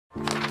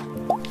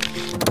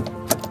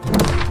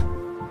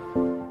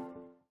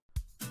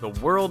The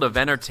world of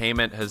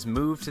entertainment has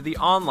moved to the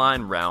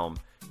online realm,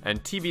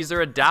 and TVs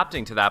are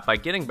adapting to that by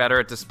getting better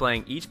at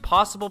displaying each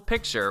possible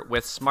picture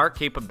with smart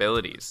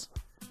capabilities.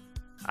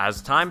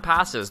 As time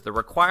passes, the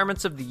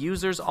requirements of the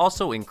users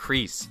also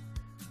increase.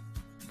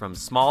 From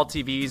small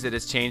TVs, it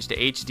has changed to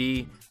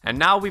HD, and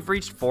now we've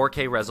reached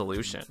 4K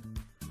resolution.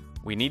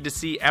 We need to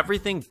see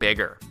everything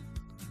bigger.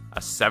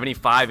 A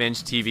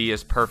 75-inch TV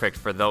is perfect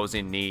for those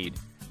in need,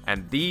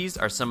 and these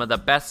are some of the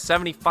best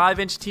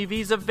 75-inch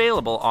TVs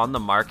available on the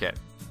market.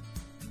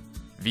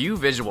 View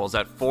visuals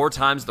at 4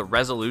 times the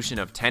resolution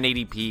of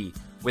 1080p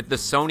with the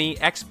Sony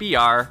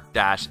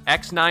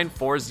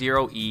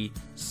XBR-X940E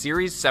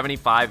Series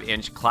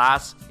 75-inch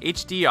Class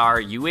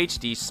HDR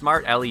UHD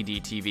Smart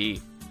LED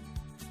TV.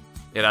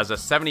 It has a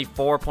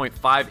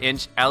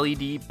 74.5-inch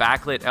LED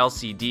backlit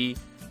LCD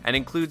and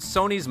includes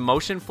Sony's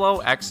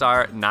MotionFlow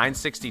XR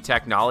 960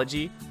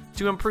 technology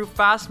to improve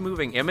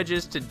fast-moving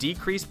images to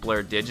decrease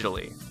blur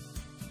digitally.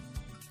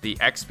 The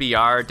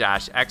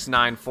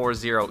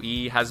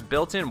XBR-X940E has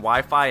built-in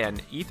Wi-Fi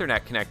and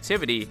Ethernet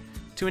connectivity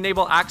to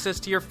enable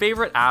access to your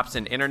favorite apps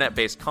and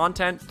internet-based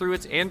content through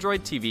its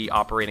Android TV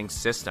operating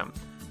system,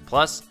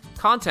 plus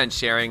content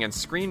sharing and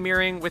screen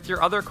mirroring with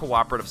your other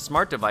cooperative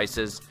smart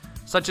devices,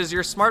 such as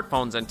your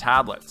smartphones and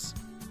tablets.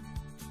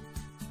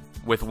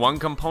 With one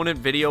component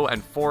video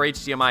and 4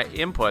 HDMI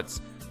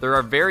inputs, there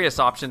are various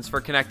options for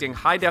connecting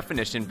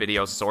high-definition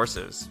video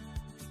sources.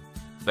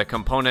 The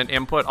component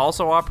input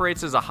also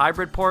operates as a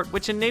hybrid port,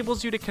 which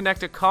enables you to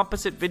connect a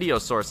composite video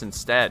source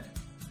instead.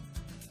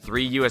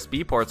 3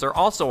 USB ports are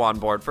also on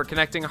board for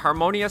connecting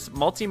harmonious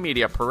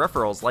multimedia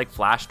peripherals like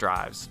flash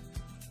drives.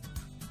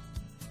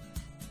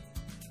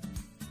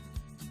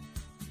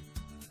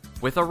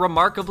 With a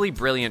remarkably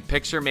brilliant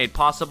picture made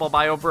possible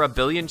by over 1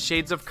 billion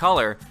shades of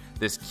color,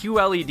 this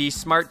QLED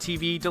Smart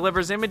TV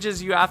delivers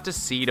images you have to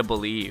see to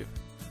believe.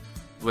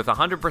 With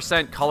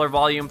 100% color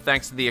volume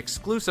thanks to the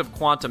exclusive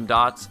quantum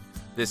dots,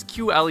 this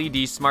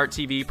QLED Smart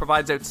TV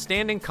provides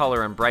outstanding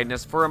color and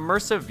brightness for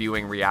immersive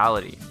viewing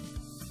reality.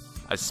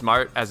 As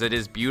smart as it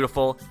is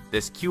beautiful,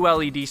 this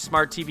QLED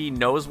Smart TV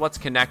knows what's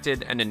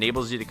connected and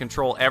enables you to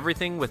control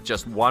everything with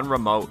just one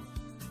remote.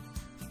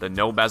 The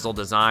no-bezel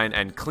design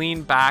and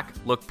clean back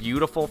look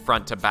beautiful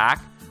front to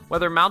back,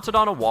 whether mounted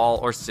on a wall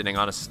or sitting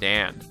on a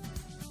stand.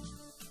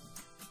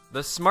 The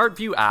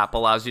SmartView app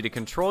allows you to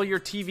control your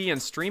TV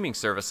and streaming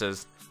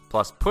services,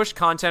 plus push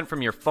content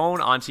from your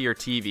phone onto your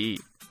TV.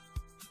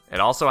 It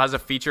also has a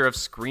feature of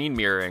screen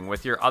mirroring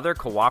with your other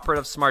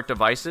cooperative smart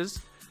devices,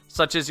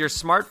 such as your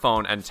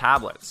smartphone and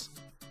tablets.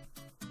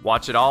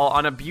 Watch it all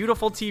on a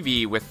beautiful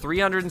TV with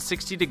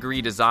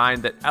 360-degree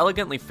design that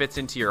elegantly fits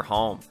into your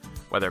home,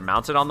 whether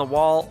mounted on the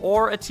wall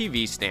or a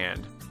TV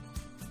stand.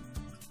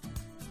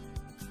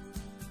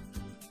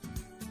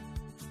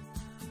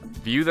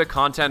 View the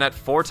content at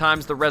 4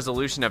 times the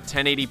resolution of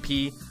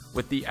 1080p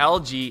with the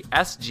LG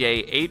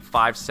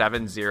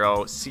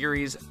SJ8570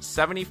 Series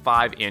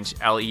 75-inch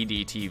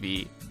LED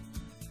TV.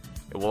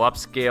 It will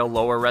upscale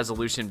lower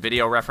resolution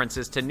video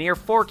references to near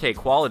 4K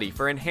quality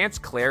for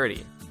enhanced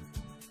clarity.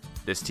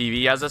 This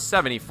TV has a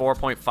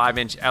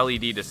 74.5-inch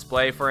LED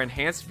display for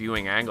enhanced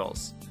viewing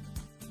angles.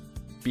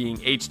 Being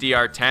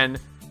HDR10,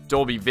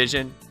 Dolby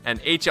Vision,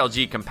 and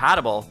HLG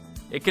compatible,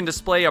 it can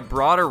display a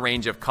broader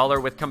range of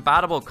color with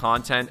compatible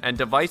content and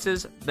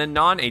devices than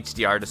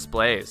non-HDR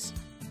displays.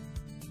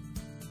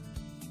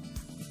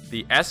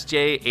 The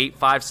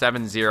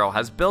SJ8570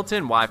 has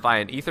built-in Wi-Fi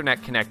and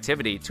Ethernet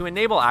connectivity to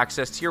enable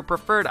access to your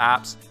preferred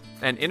apps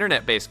and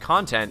internet-based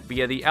content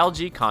via the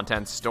LG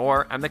Content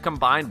Store and the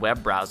combined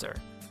web browser.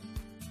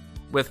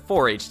 With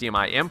 4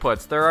 HDMI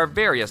inputs, there are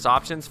various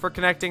options for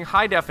connecting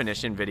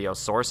high-definition video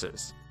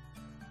sources.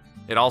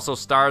 It also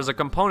stars a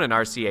component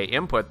RCA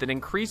input that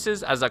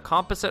increases as a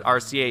composite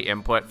RCA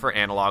input for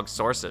analog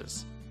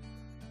sources.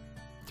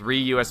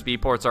 3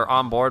 USB ports are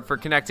on board for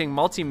connecting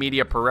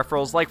multimedia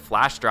peripherals like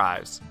flash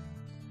drives.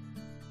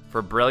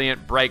 For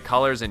brilliant, bright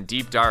colors and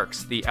deep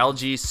darks, the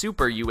LG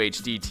Super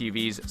UHD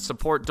TVs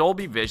support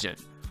Dolby Vision,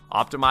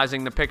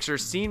 optimizing the picture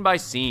scene by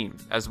scene,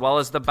 as well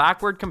as the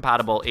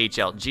backward-compatible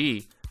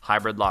HLG,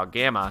 hybrid log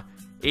gamma,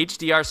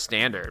 HDR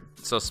standard,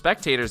 so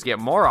spectators get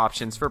more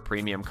options for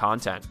premium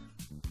content.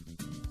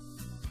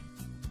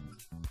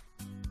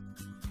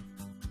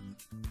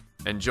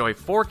 Enjoy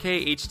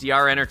 4K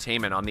HDR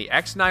entertainment on the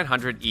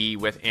X900E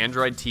with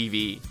Android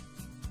TV.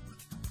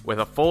 With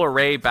a full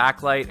array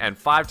backlight and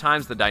 5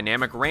 times the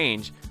dynamic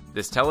range,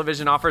 this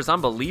television offers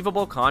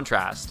unbelievable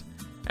contrast.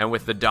 And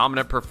with the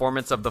dominant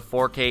performance of the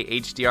 4K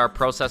HDR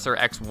processor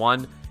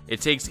X1,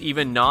 it takes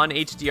even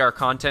non-HDR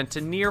content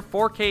to near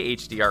 4K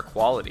HDR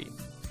quality.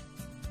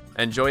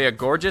 Enjoy a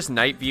gorgeous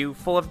night view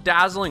full of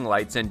dazzling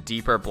lights and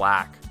deeper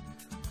black.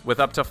 With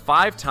up to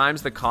 5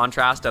 times the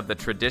contrast of the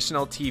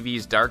traditional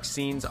TV's dark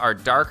scenes are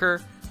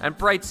darker and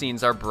bright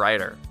scenes are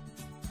brighter.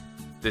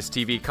 This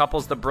TV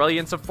couples the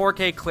brilliance of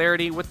 4K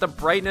clarity with the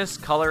brightness,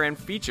 color, and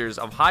features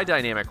of high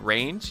dynamic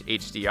range,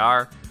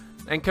 HDR,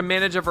 and can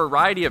manage a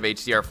variety of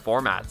HDR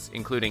formats,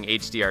 including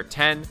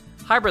HDR10,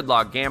 hybrid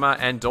log gamma,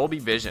 and Dolby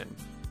Vision.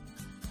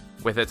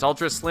 With its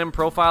ultra-slim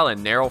profile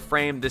and narrow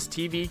frame, this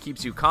TV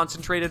keeps you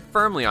concentrated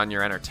firmly on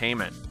your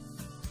entertainment.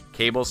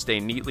 Cables stay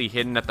neatly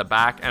hidden at the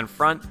back and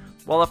front,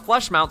 while a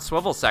flush mount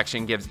swivel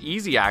section gives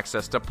easy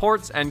access to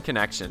ports and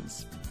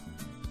connections.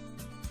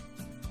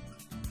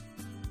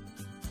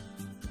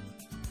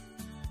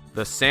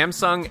 The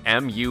Samsung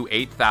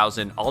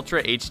MU8000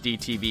 Ultra HD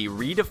TV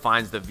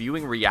redefines the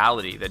viewing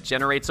reality that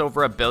generates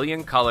over 1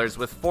 billion colors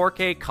with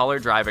 4K Color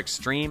Drive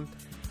Extreme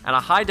and a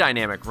high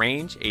dynamic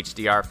range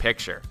HDR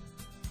picture.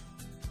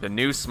 The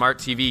new Smart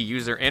TV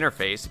user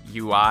interface,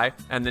 UI,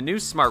 and the new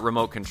Smart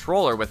Remote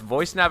Controller with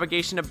voice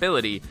navigation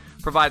ability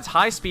provides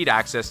high-speed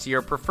access to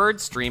your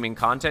preferred streaming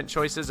content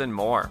choices and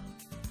more.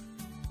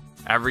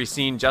 Every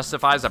scene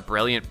justifies a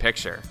brilliant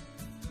picture.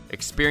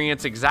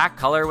 Experience exact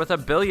color with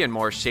 1 billion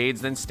more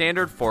shades than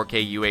standard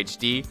 4K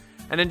UHD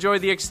and enjoy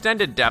the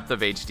extended depth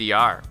of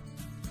HDR.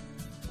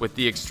 With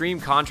the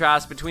extreme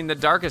contrast between the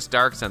darkest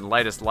darks and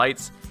lightest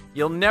lights,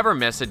 you'll never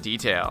miss a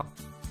detail.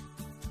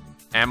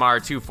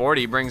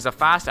 MR240 brings a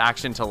fast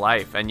action to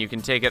life, and you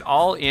can take it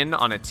all in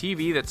on a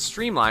TV that's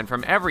streamlined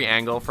from every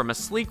angle, from a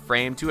sleek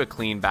frame to a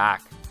clean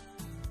back.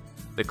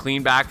 The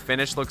clean back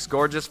finish looks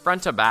gorgeous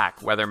front to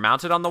back, whether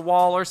mounted on the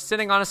wall or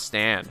sitting on a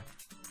stand.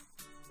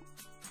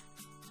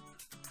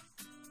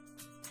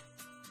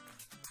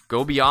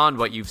 Go beyond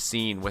what you've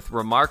seen with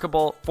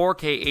remarkable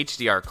 4K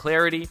HDR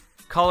clarity,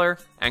 color,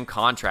 and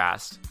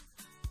contrast.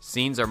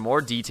 Scenes are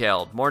more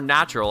detailed, more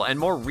natural, and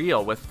more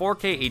real with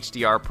 4K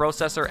HDR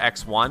Processor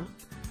X1,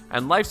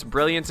 and life's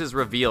brilliance is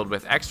revealed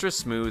with extra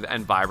smooth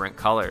and vibrant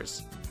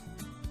colors.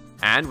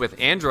 And with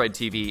Android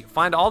TV,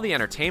 find all the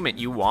entertainment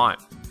you want.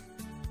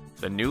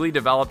 The newly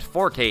developed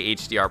 4K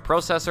HDR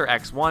Processor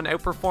X1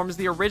 outperforms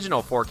the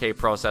original 4K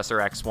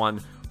Processor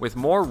X1 with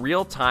more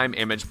real-time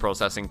image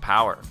processing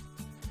power.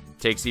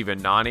 Takes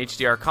even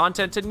non-HDR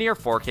content to near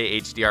 4K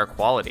HDR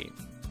quality.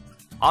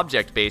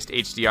 Object-based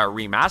HDR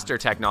remaster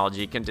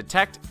technology can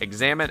detect,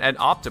 examine, and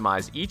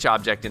optimize each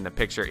object in the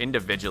picture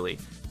individually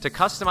to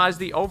customize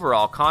the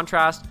overall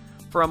contrast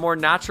for a more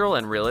natural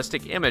and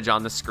realistic image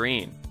on the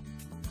screen.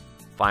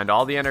 Find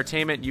all the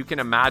entertainment you can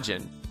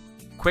imagine,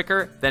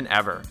 quicker than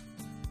ever.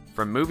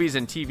 From movies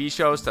and TV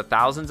shows to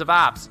thousands of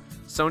apps,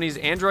 Sony's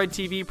Android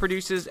TV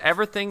produces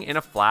everything in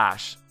a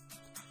flash.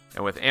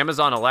 And with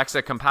Amazon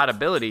Alexa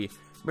compatibility,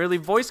 merely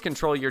voice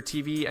control your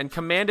TV and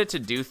command it to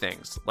do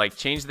things, like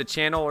change the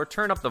channel or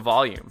turn up the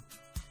volume.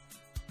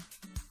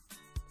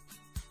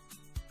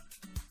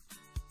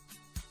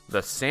 The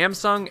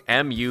Samsung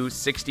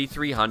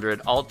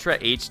MU6300 Ultra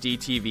HD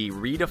TV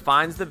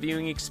redefines the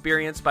viewing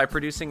experience by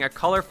producing a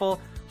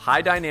colorful,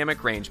 high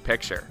dynamic range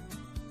picture.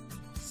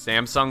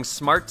 Samsung's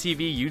Smart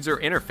TV user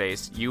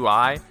interface,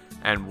 UI,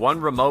 and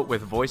one remote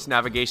with voice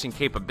navigation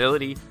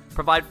capability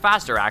provide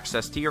faster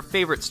access to your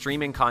favorite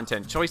streaming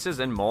content choices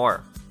and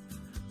more.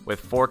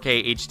 With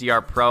 4K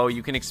HDR Pro,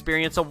 you can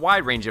experience a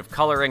wide range of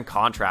color and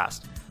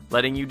contrast,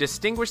 letting you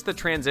distinguish the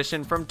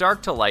transition from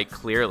dark to light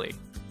clearly.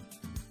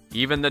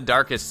 Even the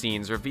darkest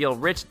scenes reveal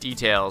rich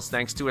details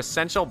thanks to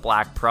Essential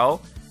Black Pro,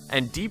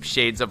 and deep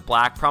shades of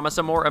black promise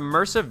a more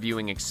immersive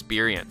viewing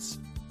experience.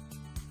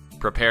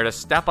 Prepare to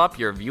step up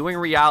your viewing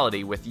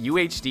reality with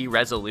UHD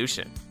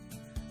resolution.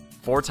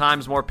 4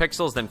 times more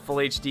pixels than Full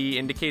HD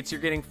indicates you're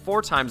getting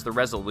 4 times the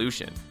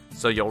resolution,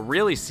 so you'll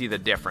really see the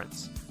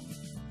difference.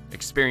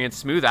 Experience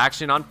smooth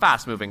action on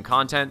fast-moving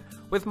content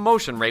with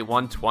Motion Rate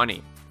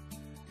 120.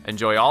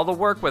 Enjoy all the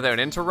work without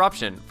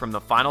interruption, from the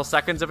final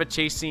seconds of a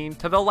chase scene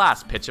to the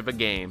last pitch of a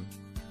game.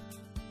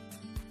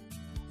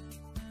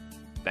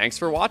 Thanks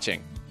for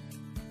watching.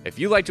 If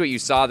you liked what you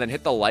saw, then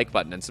hit the like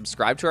button and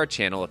subscribe to our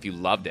channel if you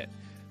loved it.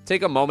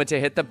 Take a moment to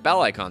hit the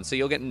bell icon so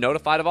you'll get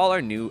notified of all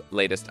our new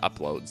latest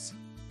uploads.